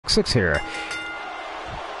Wwe2k16 here.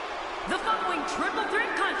 The following triple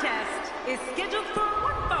threat contest is scheduled for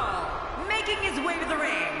one fall. Making his way to the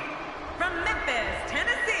ring from Memphis,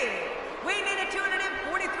 Tennessee, weighing in at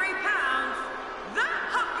 243 pounds, the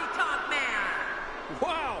Honky-tonk Man.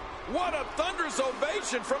 Wow, what a thunderous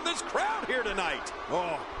ovation from this crowd here tonight.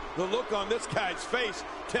 Oh, the look on this guy's face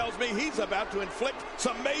tells me he's about to inflict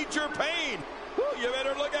some major pain. Whew, you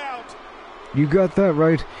better look out. You got that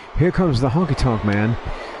right. Here comes the Honky-tonk Man.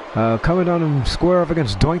 Coming down and square up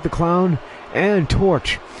against Doink the Clown and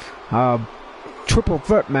Torch. Triple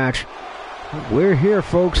threat match. We're here,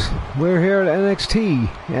 folks. We're here at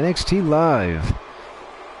NXT Live.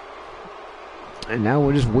 And now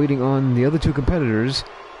we're just waiting on the other two competitors.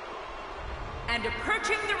 And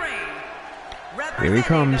approaching the ring, Here he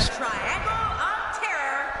comes. the Triangle of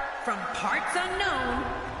Terror from parts unknown,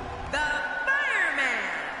 the Fireman.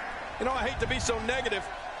 You know, I hate to be so negative,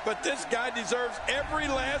 but this guy deserves every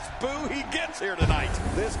last boo he gets here tonight.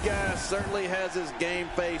 This guy certainly has his game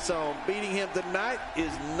face on. Beating him tonight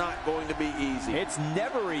is not going to be easy. It's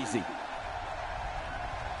never easy.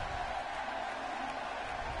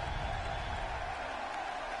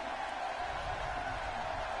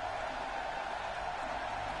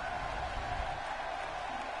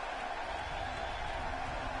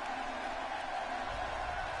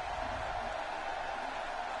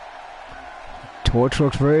 Torch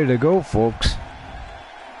looks ready to go, folks.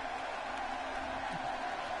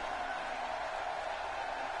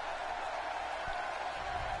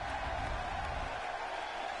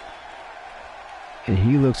 And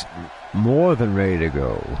he looks more than ready to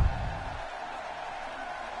go.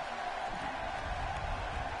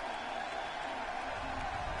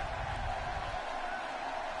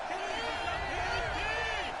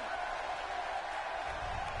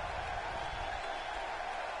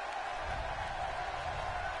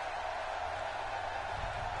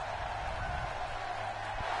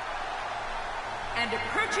 And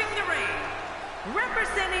approaching the ring,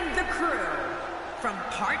 representing the crew, from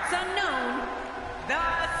parts unknown, the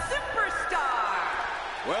Superstar.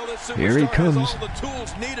 Well, this superstar Here he comes. has all the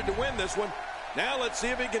tools needed to win this one. Now let's see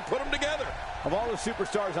if he can put them together. Of all the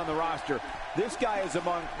superstars on the roster, this guy is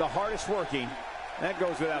among the hardest working. That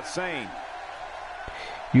goes without saying.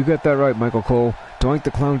 You got that right, Michael Cole. Doink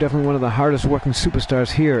the Clown, definitely one of the hardest working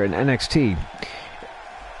superstars here in NXT.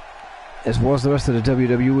 As well as the rest of the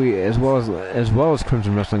WWE, as well as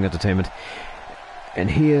Crimson Wrestling Entertainment.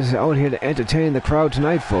 And he is out here to entertain the crowd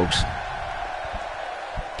tonight, folks.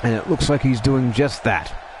 And it looks like he's doing just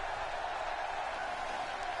that.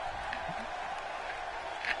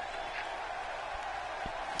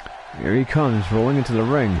 Here he comes, rolling into the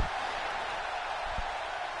ring.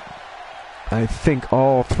 I think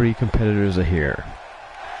all three competitors are here.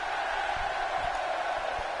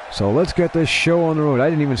 So let's get this show on the road. I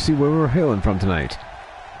didn't even see where we were hailing from tonight.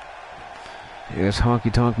 Here's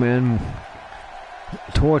Honky-tonk Man,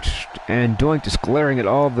 Torch, and Doink just glaring at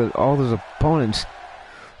all his opponents.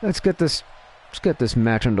 Let's get this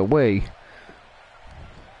match underway.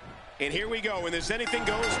 And here we go in this anything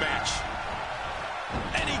goes match.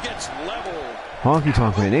 And he gets level.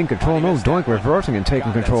 Honky-tonk Man in control. No, Doink reversing and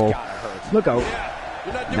taking control. Look out.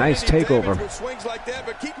 Nice takeover. With swings like that,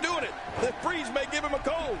 but keep doing it. The freeze may give him a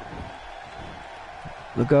cold.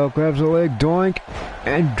 Look out, grabs the leg, Doink,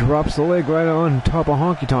 and drops the leg right on top of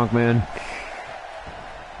Honky-tonk Man.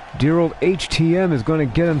 Dear old HTM is going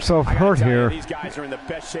to get himself hurt here. These guys are in the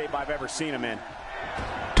best shape I've ever seen them in.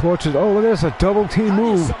 Torches, oh look at this, a double team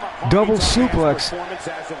move, double suplex.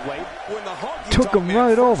 Took him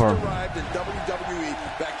right over. Arrived in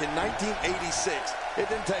WWE back in 1986. It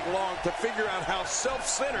didn't take long to figure out how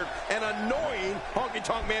self-centered and annoying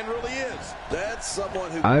Honky-tonk Man really is. That's someone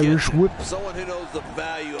who Irish gets it. whip. Someone who knows the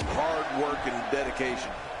value of hard work and dedication.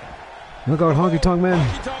 Look out, Honky-tonk Man.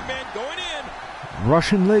 Honky-tonk Man going in.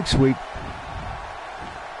 Russian leg sweep.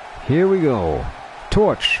 Here we go.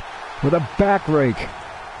 Torch with a back rake.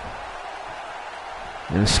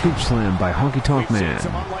 And a scoop slam by Honky-tonk Man. We've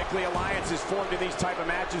seen some unlikely alliances formed in these type of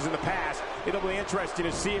matches in the past. It'll be interesting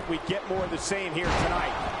to see if we get more of the same here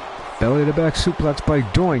tonight. Belly to back suplex by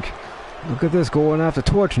Doink. Look at this going after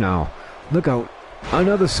Torch now. Look out.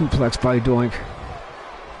 Another suplex by Doink.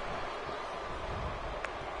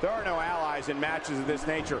 There are no allies in matches of this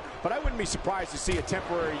nature, but I wouldn't be surprised to see a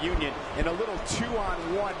temporary union and a little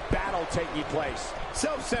two-on-one battle taking place.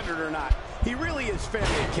 Self-centered or not, he really is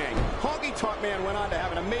family king. Honky-tonk Man went on to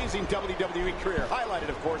have an amazing WWE career, highlighted,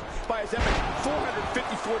 of course, by his epic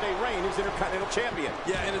 454-day reign as Intercontinental Champion.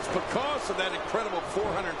 Yeah, and it's because of that incredible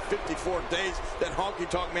 454 days that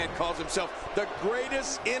Honky-tonk Man calls himself the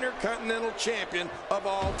greatest Intercontinental Champion of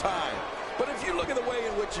all time. But if you look at the way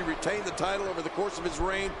in which he retained the title over the course of his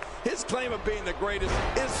reign, his claim of being the greatest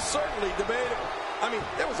is certainly debatable. I mean,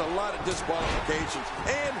 there was a lot of disqualifications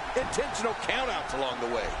and intentional countouts along the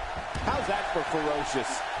way. How's that for ferocious?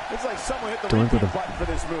 It's like someone hit the Doink repeat button for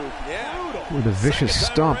this move. Yeah. With a vicious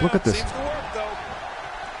stomp. Look at this. Seems to work, though.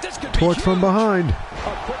 This could Torch be from huge. behind.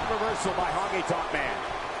 A quick reversal by Honky-tonk Man.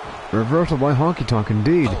 Reversal by Honky-tonk,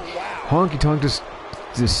 indeed. Oh, wow. Honky-tonk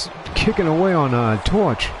just kicking away on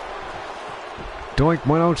Torch. Doink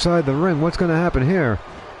went outside the ring. What's going to happen here?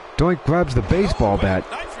 Doink grabs the baseball bat.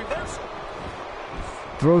 Nice reversal.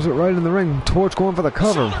 Throws it right in the ring. Torch going for the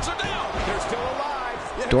cover. Shoulders are down. They're still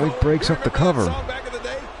alive. Yeah, Doink Cole, breaks you up the remember that cover. song back in the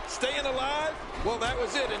day? Staying alive? Well, that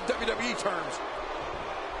was it in WWE terms.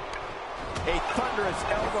 A thunderous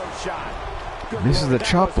elbow shot. Good This is Lord, the that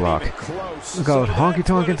chop wasn't block. even close. Look out, So Honky that's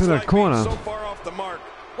Tonk what into it's the like being corner. so far off the mark.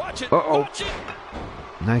 Watch it. Uh-oh. Watch it.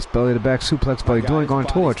 Nice belly to back suplex by Guy, Doink his on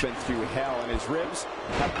body's Torch. been through hell, and his ribs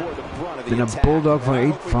have bore the brunt of the Then a attack. bulldog for I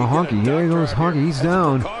eight hope we for can get a Honky. Here doctor goes out Honky. here. He's As the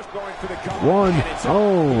down. cost going for the cover. One. And it's up.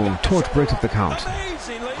 Oh, Torch breaks up the count.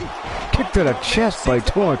 Amazingly, Kick to the Honky-tonk chest Man by seems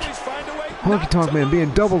to Torch. always find a way Honky not Tonk to Man being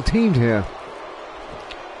lose. double teamed here.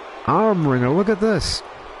 Arm wringer. Look at this.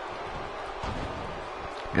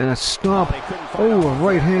 And a stomp. Oh, a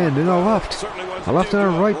right hand and a left. Certainly wasn't A left due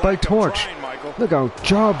and a to right by lack of Torch. trying, Michael. Look out,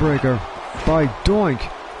 jawbreaker by Doink.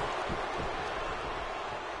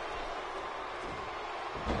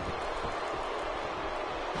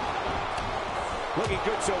 Looking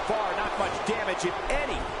good so far. Not much damage, if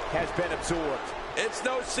any, has been absorbed. It's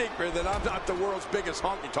no secret that I'm not the world's biggest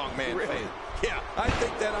Honky-Tonk Man fan. Yeah, I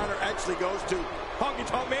think that honor actually goes to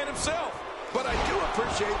Honky-Tonk Man himself. But I do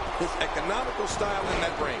appreciate his economical style in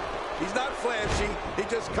that ring. He's not flashy. He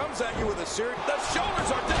just comes at you with a series. The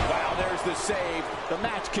shoulders are down. Wow, there's the save. The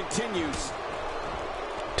match continues.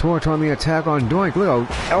 Torch on the attack on Doink. Look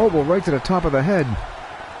out, elbow right to the top of the head.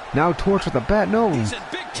 Now Torch with the bat. No. He's in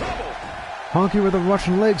big trouble. Honky with a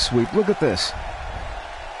Russian leg sweep. Look at this.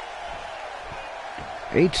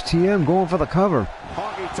 HTM going for the cover.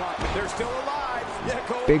 Honky-tonk, they're still alive. Yeah,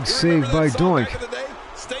 Cole, Big you save remember by that song Doink. back in the day?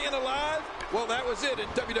 Staying alive? Well, that was it in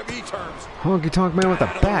WWE terms. Honky Tonk Man with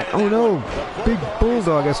the bat. Oh no. Big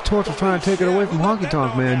bulldog as Torch was trying to take it away from Honky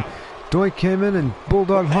Tonk Man. Doink came in and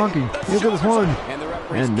bulldog Honky. Here goes one. And the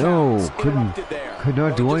referee's And no, counts interrupted there. could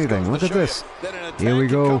not do anything. Look at this. Here we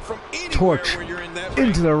go. Torch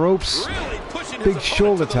into the ropes. Big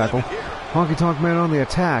shoulder tackle. Honky Tonk Man on the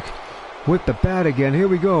attack. With the bat again. Here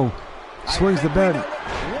we go. Swings the bat.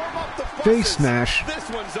 Warm up the Face buses. smash. This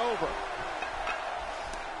one's over.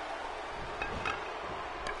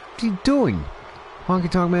 What's he doing? Honky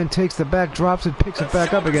Tonk Man takes the bat, drops it, picks it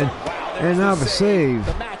back up again. Wow, there's And now the save.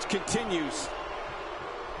 The match continues.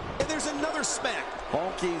 And there's another smack.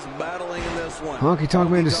 Honky's battling in this one. Honky Tonk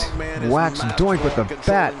Man just Honky-Tonk is whacks masterful Doink with the at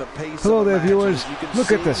bat. controlling the pace Hello of the there, match. viewers. As you can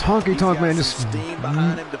Look at see, this. Honky he's Tonk got Man some just steam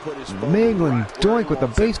behind him to put his focus mangling right where he Doink with the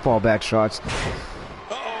wants it. baseball bat shots.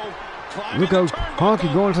 Uh-oh. Climbing Look the out. turnbuckle.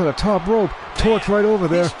 Honky going to the top rope. Torch right over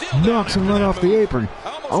there. He's still Knocks him down right after off that the move. apron. I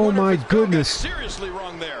almost Oh wonder my if his bell got goodness. seriously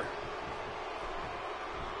wrong there.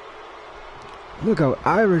 Look out.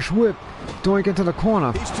 Irish whip. Doink into the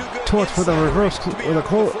corner. He's too good Torch with a inside the reverse ring to be with a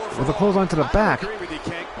on the floor for clothesline to the back. I agree with you,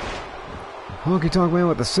 King. Honky Tonk Man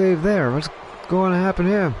with the save there. What's going to happen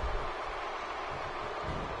here?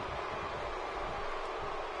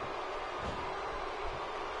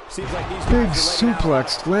 Seems like these Big guys are letting out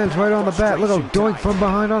suplex. Lands right on the bat. Look out. Doink from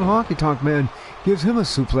behind on Honky Tonk Man. Gives him a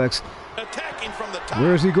suplex. Attacking from the top.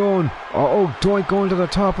 Where is he going? Oh, Doink going to the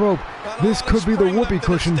top rope. This could be the Spring up whoopee to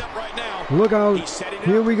cushion. step right now. Look out. He's setting it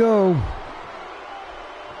Here up. we go.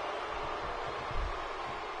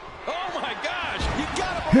 Oh my gosh! You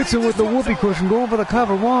gotta Hits him believe with the this one's whoopee over. cushion. Going for the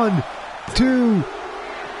cover. 1, 2.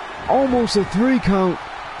 Almost a 3 count.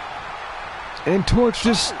 And Torch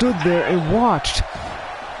just stood there and watched.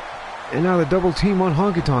 And now the double team on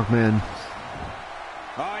Honky Tonk Man.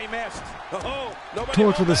 Oh, he missed. Oh, nobody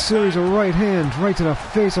Torch home with a that series time. of right hands right to the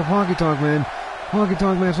face of Honky Tonk Man. Honky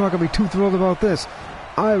Tonk Man's not going to be too thrilled about this.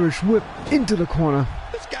 Irish whip into the corner.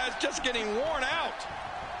 This guy's just getting worn out.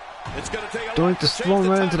 It's going to take a Doink lot to just change thrown the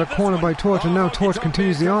right tide into the of this corner one. by Torch, and now Honky Torch Tonk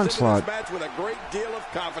continues the Man comes into onslaught this match with a great deal of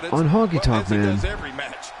confidence. on Honky Well, Tonk as he Man. does every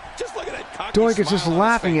match. Just look at that cocky Doink is just smile on his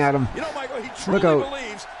laughing face. at him. You know, Michael, he truly Look out.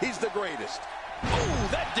 believes he's the greatest. Ooh,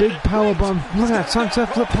 that did Big it. power Great. bomb. Look at that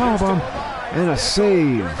sunset flip power bomb. And a You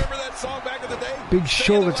save. remember that song back in the day? Big Staying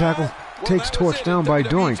shoulder alive? tackle. Well, Takes that was Torch it down in by WWE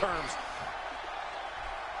Doink. terms.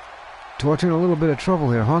 Torch in a little bit of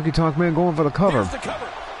trouble here. Honky Tonk Man going for the cover. Here's the cover.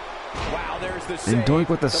 Wow, there's the save. Doink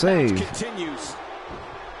with the match save. continues.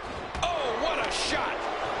 Oh, what a shot.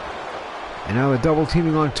 And now the double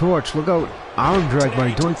teaming on Torch. Look out. Arm drag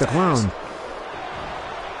by Doink the Clown.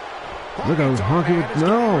 Look out, Honky with...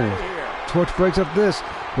 No! Torch breaks up this.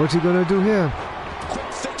 What's he gonna do here?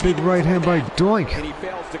 Big right hand by Doink.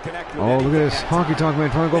 Oh, look at this. Honky-tonk Man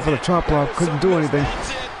trying to go for the chop block. Couldn't do anything.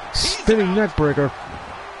 Spinning neck breaker.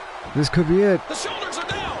 This could be it. The shoulders are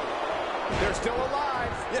down. They're still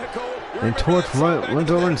alive. Yeah, Cole. And Torch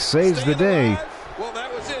runs over and saves the day. Well,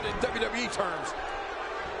 that was it in WWE terms.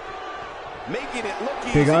 Making it look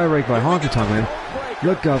easy. Big eye rake by Honky-tonk Man.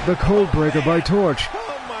 Look out, the code breaker by Torch.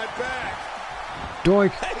 Oh, my back.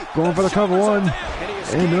 Doink going for the cover one.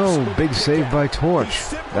 And no, big save by Torch.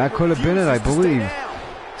 That could have been it, I believe.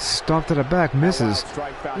 Stop to the back, misses.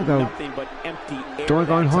 Look out. Doink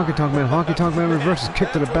on Honky-tonk Man. Honky-tonk Man reverses,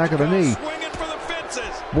 kick to the back of the knee.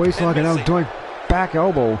 Waist lock and out, Doink back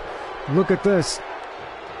elbow. Look at this.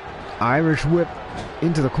 Irish whip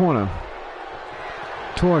into the corner.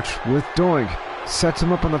 Torch with Doink. Sets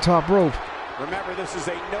him up on the top rope. Remember, this is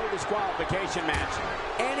a no disqualification match.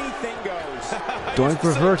 Anything goes. Doink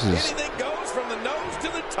reverses. Anything goes from the nose to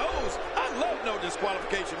the toes. I love no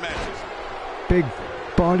disqualification matches. Big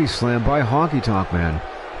body slam by Honky-tonk Man,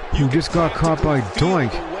 who just got caught by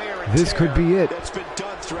Doink. This could be it. That's been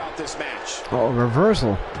done throughout this match. Oh,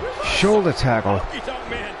 reversal. Shoulder tackle.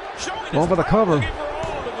 Over the cover.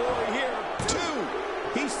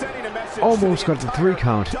 Almost got the 3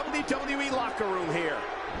 count. WWE locker room here.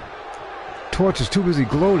 Torch is too busy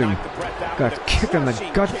gloating. Got kicked in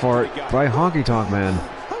the gut for it by Honky-tonk Man.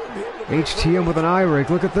 HTM with an eye rake.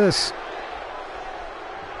 Look at this.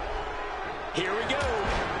 Here we go.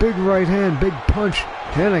 Big right hand, big punch,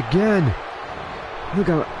 and again. Look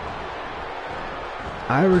out.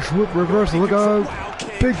 Irish whip reversal. Look out.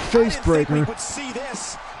 Big face breaker. We would see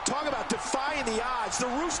this. Talk about defying the odds. The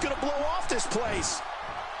roof's gonna blow off this place.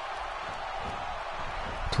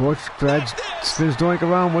 Torch drags, spins Doink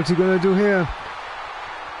around. What's he gonna do here?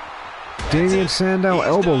 Damian Sandow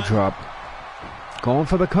elbow drop. Going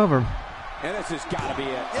for the cover. And this has got to be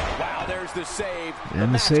it. Wow, there's the save.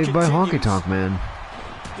 And the save by Honky-tonk Man.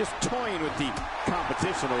 Just toying with the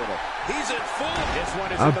competition a little. He's in full. This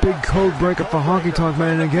one is A big code breaker for Honky-tonk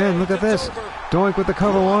Man again. Look at this. Doink with the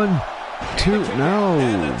cover. 1, 2. No.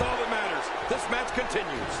 And that's all that matters. This match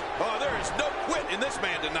continues. Oh, there is no quit in this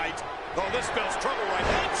man tonight. Oh, this spells trouble right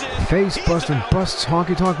now. Face bust and busts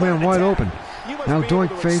Honky-tonk Man wide open. Now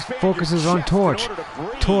Doink face focuses on Torch.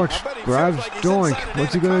 Torch grabs Doink.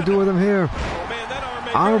 What's he gonna do with him here?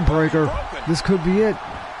 Arm breaker. This could be it.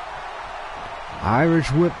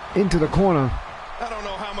 Irish whip into the corner. I don't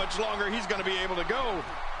know how much longer he's going to be able to go.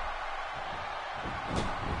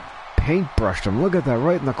 Paintbrushed him. Look at that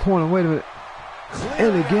right in the corner. Wait a minute.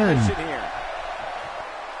 And again.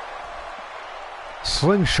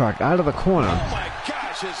 Slingshot out of the corner. Oh my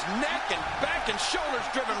gosh, his neck and back and shoulders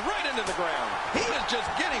driven right into the ground. He is just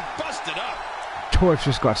getting busted up. Torch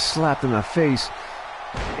just got slapped in the face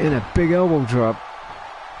in a big elbow drop.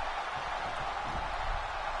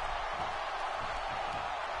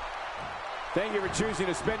 Thank you for choosing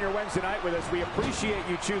to spend your Wednesday night with us. We appreciate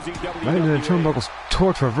you choosing WWE. Right into the turnbuckles.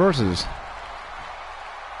 Torch reverses.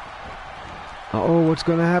 Uh-oh, what's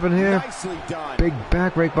going to happen here? Nicely done. Big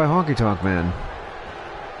back rake by Honky-tonk Man.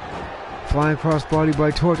 Flying crossbody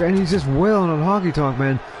by Torch, and he's just wailing on Honky-tonk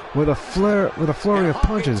Man with a flurry of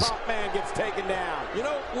punches. Honky-tonk Man gets taken down. You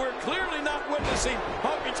know, we're clearly not witnessing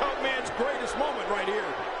Honky-tonk Man's greatest moment right here.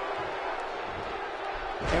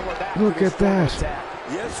 And we're back Look to this at that. form of attack.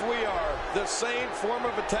 Yes, we are. The same form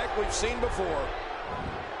of attack we've seen before.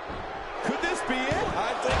 Could this be it?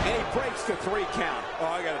 I think. And he breaks the 3 count. Oh,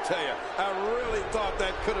 I got to tell you, I really thought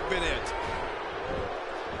that could have been it.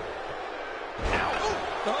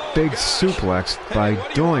 Oh, Big gosh. suplex by Hey,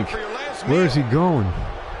 what do you want Doink. for your last Where is he meal? going?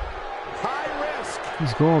 High risk.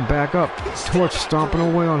 He's going back up. Torch stomping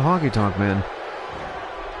away on Honky-tonk Man.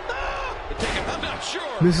 I'm not sure.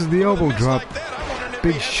 Misses the elbow With a miss drop. like that, I'm wondering if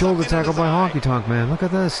Big he had shoulder something in tackle his by eye. Honky-tonk Man. Look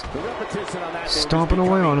at this. The repetition on that Stomping move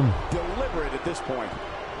is away on him. becoming deliberate at this point.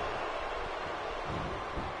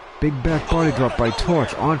 Big back body drop by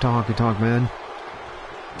Torch onto Honky-tonk Man.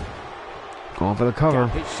 Going for the cover.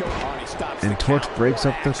 His shoulder on, he stops And the Torch count. breaks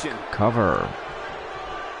up the Action. cover.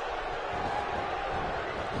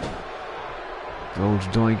 Throws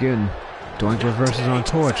Doink in. Doink reverses on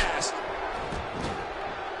Torch.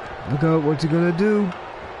 Look out, what's he gonna do?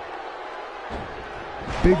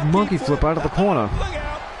 Big monkey flip out of the corner. Look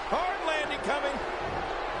out. Hard landing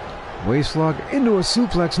coming. Waist lock into a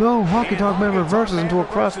suplex. No, Honky-tonk Man reverses into a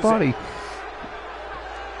crossbody.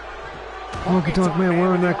 Honky-tonk Man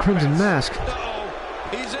wearing that crimson mask. Uh-oh.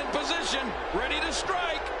 He's in position, ready to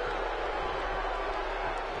strike.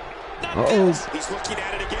 Uh-oh. He's looking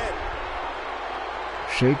at it again.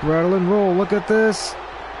 Shake, rattle, and roll. Look at this.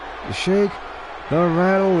 The shake, the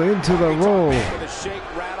rattle, into the roll. With a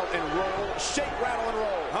shake, rattle, and roll. Shake, rattle, and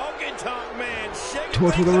roll. Honky-tonk man, shake.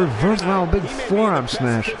 Torch with a reverse roll. Big forearm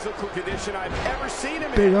smash.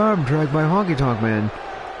 Big arm drag by Honky-tonk Man.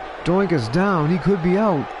 Doink is down. He could be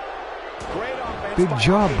out. Big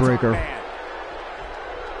jaw breaker.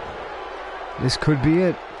 This could be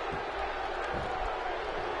it.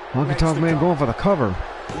 Honky-tonk Man going for the cover.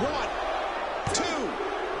 1, 2.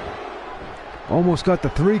 Almost got the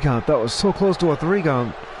 3 count. That was so close to a 3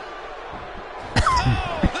 count.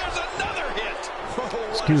 Oh, there's another hit.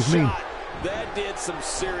 Excuse me. That did some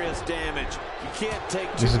serious damage. You can't take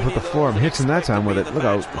too This is many with the of those forearm and hits in that expect time to with be it. in Look the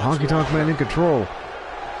out. match much Honky-tonk Man longer. in control.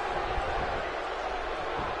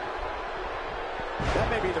 That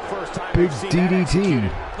may be the first time Big we've seen that DDT.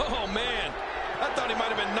 executed. Oh, man. I thought he might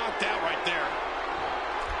have been knocked out right there.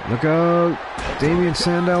 Look out. Damien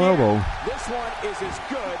Sandow elbow. This one is as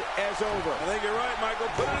good as over. I think you're right, Michael.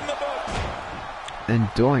 Put it in the book. And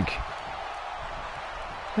Doink.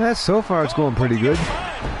 Yeah, so far it's going pretty good.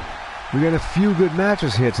 We got a few good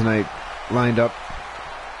matches here tonight lined up.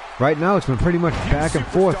 Right now it's been pretty much back and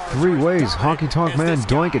forth 3 ways. Honky-tonk Man,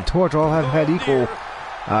 Doink, and Torch all have had equal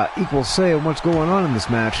say on what's going on in this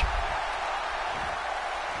match.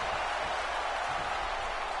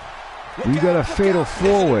 We got a fatal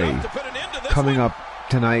 4-way coming up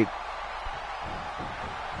tonight.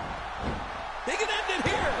 He can end it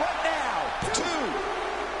here. What now?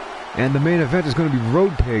 2. And the main event is going to be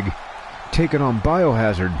Road Pig taking on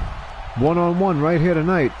Biohazard. 1-on-1 right here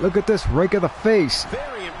tonight. Look at this rake of the face.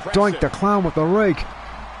 Very impressive. Doink the Clown with the rake.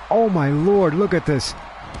 Oh my lord, look at this.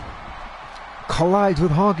 Collides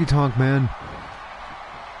with Honky-tonk Man.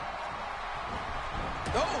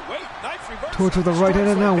 Oh, wait. Nice reverse. Torch with the right hand,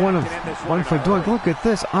 and now one for Doink. Look at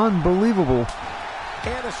this, unbelievable.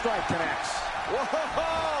 And the strike connects.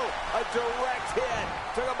 Whoa! A direct hit.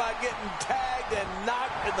 Talk about getting tagged and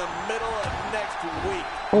knocked in the middle of next week.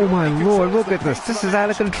 Oh my lord, look at this. This is out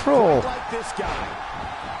of control. Like this guy.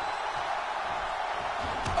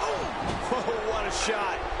 Whoa, what a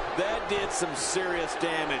shot. That did some serious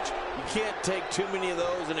damage. You can't take too many of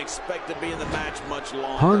those and expect to be in the match much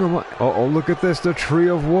longer. Hung him. Oh, look at this, the tree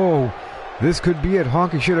of woe. This could be it.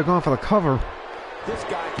 Honky should have gone for the cover. This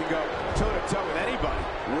guy can go toe-to-toe with anybody.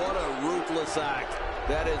 What a ruthless act.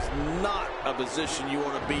 That is not a position you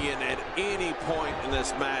want to be in at any point in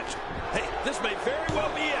this match. Hey, this may very well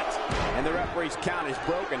be it. And the referee's count is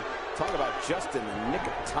broken. Talk about just in the nick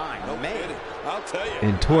of time. No Man. kidding. I'll tell you.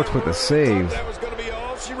 And Torch with the save. That was going to be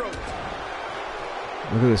all she wrote.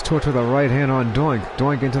 Look at this, Torch with the right hand on Doink.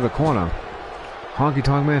 Doink into the corner.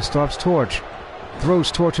 Honky-tonk Man stops Torch.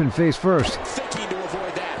 Throws Torch in face first. Thinking to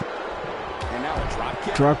avoid that. And now a drop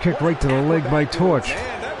kick. Drop kick right to the leg by Torch.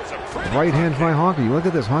 Man, that was a pretty Right hand by Honky. Look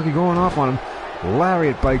at this, Honky going off on him.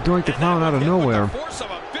 Lariat by Doink the Clown out of nowhere. force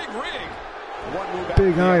of a big rig. One move out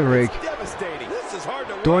Big there. eye rake. It's devastating. This is hard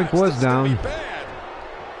to Doink watch. was This is gonna down. be bad.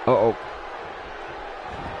 Uh-oh.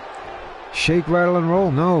 Shake, rattle, and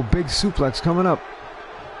roll. No, big suplex coming up.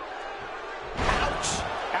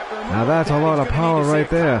 Now that's a lot of power right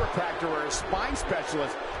there. Chiropractor or a spine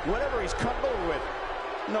specialist, whatever he's comfortable with.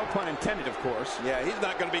 No pun intended, of course. Yeah, he's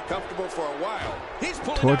not going to be comfortable for a while. He's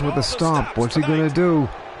pulling Torch out with all the stomp. stops What's he tonight. gonna do?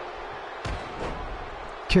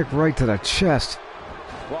 Kick right to the chest.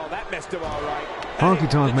 Well, that missed him all right.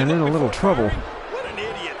 Honky-tonk Man in a little trouble. What an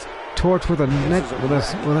idiot. Torch with a neck with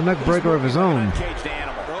a neck breaker of his own. Uncaged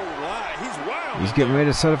animal. Don't lie. He's wild. He's getting ready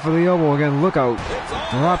to set up for the elbow again. Look out.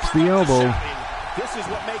 Drops the elbow. This is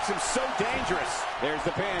what makes him so dangerous. There's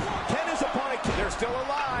the pin. Can his opponent, they're still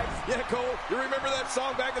alive. Yeah, Cole, you remember that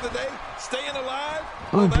song back in the day? Staying Alive?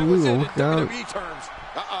 Unbelievable. Well, Look that was out. it in WWE terms.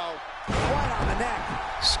 Uh-oh. Right on the neck.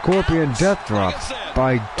 Scorpion death drop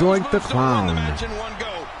by Doink the Those moves don't win the Clown. match in one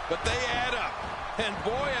go, but they add up. And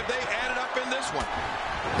boy, have they added up in this one.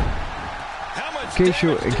 How much In case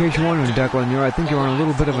you're wondering, damage Declan, I think you're on a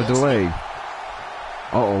little bit of a delay.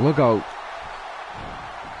 Uh-oh, look out.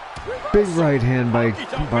 Big right hand by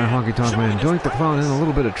Honky-tonk Man. Doink the Clown in a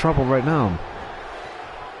little bit of trouble right now.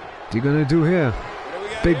 What's he gonna do here? What do we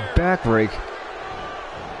got Big here? back rake.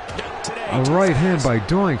 Not today. A right hand by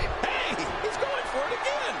Doink. Hey, he's going for it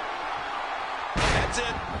again. That's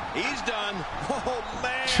it. He's done. Oh,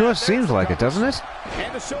 man. Sure seems like it, doesn't it?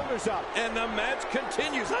 And the shoulders up. And the match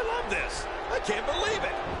continues. I love this. I can't believe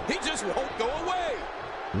it. He just won't go away.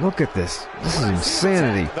 Look at this. This is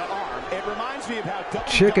insanity. The arm. It reminds me of how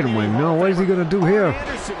Chicken wing. No, what is he gonna do here?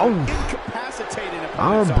 Oh, incapacitated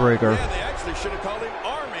arm breaker. Yeah, they actually should have called him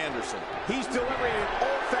Arm Anderson. He's delivering an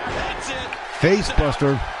old-fashioned. That's it. Face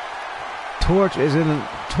buster. Torch is in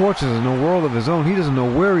Torch is in a world of his own. He doesn't know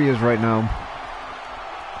where he is right now.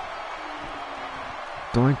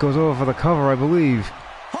 Doink goes over for the cover, I believe.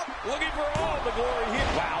 Looking for all the glory here.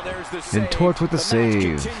 Wow, there's the save. And Torch with the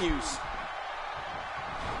save. No,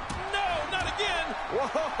 not again.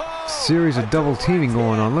 Whoa. Series of double teaming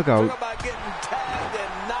going on. Look out.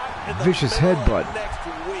 Vicious headbutt.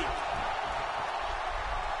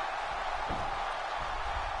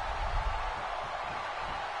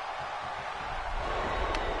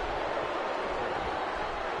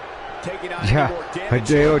 Yeah,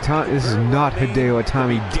 Hideo Itami. This is not Hideo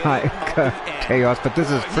Itami chaos, but this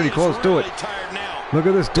is pretty close to it. Look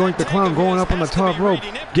at this, Doink the Clown going up on the top rope,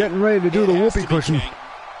 getting ready to do the whoopee cushion.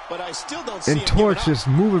 And Torch just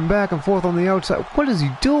moving back and forth on the outside. What is he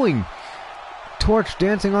doing? Torch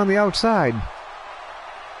dancing on the outside.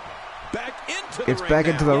 Gets back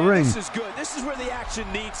into the ring. This is good. This is where the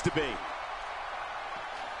action needs to be.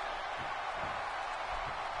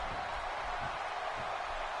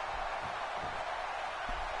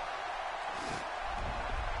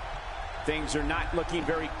 Things are not looking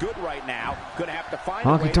very good right now. Gonna have to find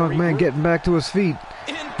Honky-tonk Man getting back to his feet.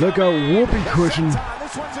 Look out, whoopee cushion.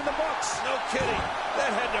 This one's in the books. No kidding.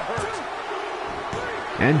 That had to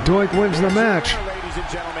hurt. And Doink wins the match. Ladies and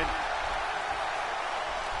gentlemen.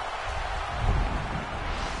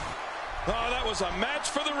 Oh, that was a match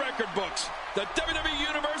for the record books. The WWE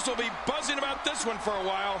Universe will be buzzing about this one for a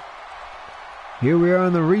while. Here we are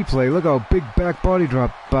on the replay. Look how big back body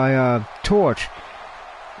drop by Torch.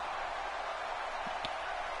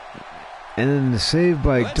 And then the save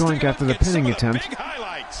by Doink after the pinning attempt.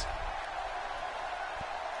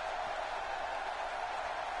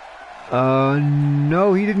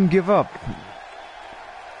 No, he didn't give up.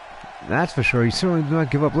 That's for sure. He certainly did not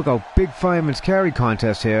give up. Look how big fireman's carry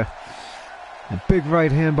contest here. A big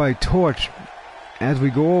right hand by Torch as we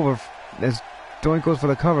go over. As Doink goes for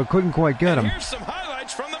the cover, couldn't quite get him. Here's some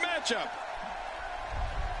highlights from the matchup.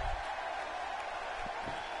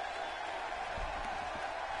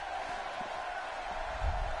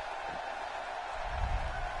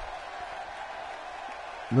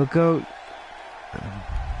 Look out.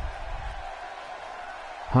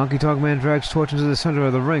 Honky-tonk Man drags Torch into the center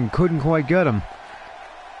of the ring. Couldn't quite get him.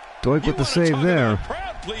 Doink with the save there.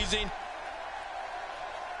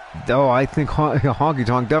 Oh, I think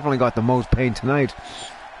Honky-tonk definitely got the most pain tonight.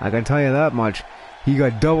 I can tell you that much. He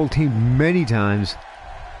got double teamed many times.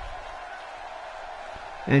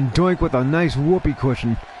 And Doink with a nice whoopee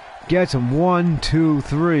cushion. Gets him 1, 2,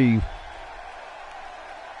 3.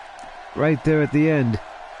 Right there at the end.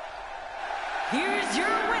 Here's your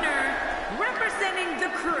winner, representing the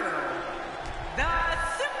crew, the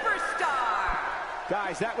Superstar.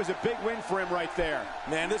 Guys, that was a big win for him right there.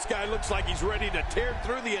 Man, this guy looks like he's ready to tear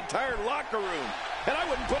through the entire locker room. And I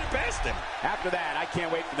wouldn't put it past him. After that, I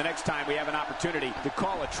can't wait for the next time we have an opportunity to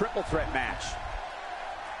call a triple threat match.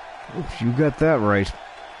 Oops, you got that right.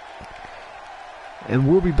 And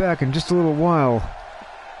we'll be back in just a little while.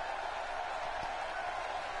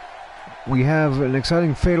 We have an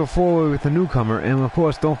exciting Fatal 4-Way with the newcomer, and of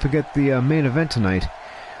course, don't forget the main event tonight,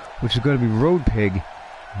 which is going to be Road Pig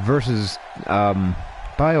versus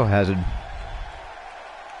Biohazard.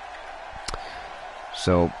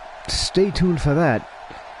 So, stay tuned for that,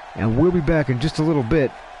 and we'll be back in just a little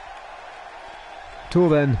bit. Till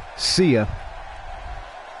then, see ya.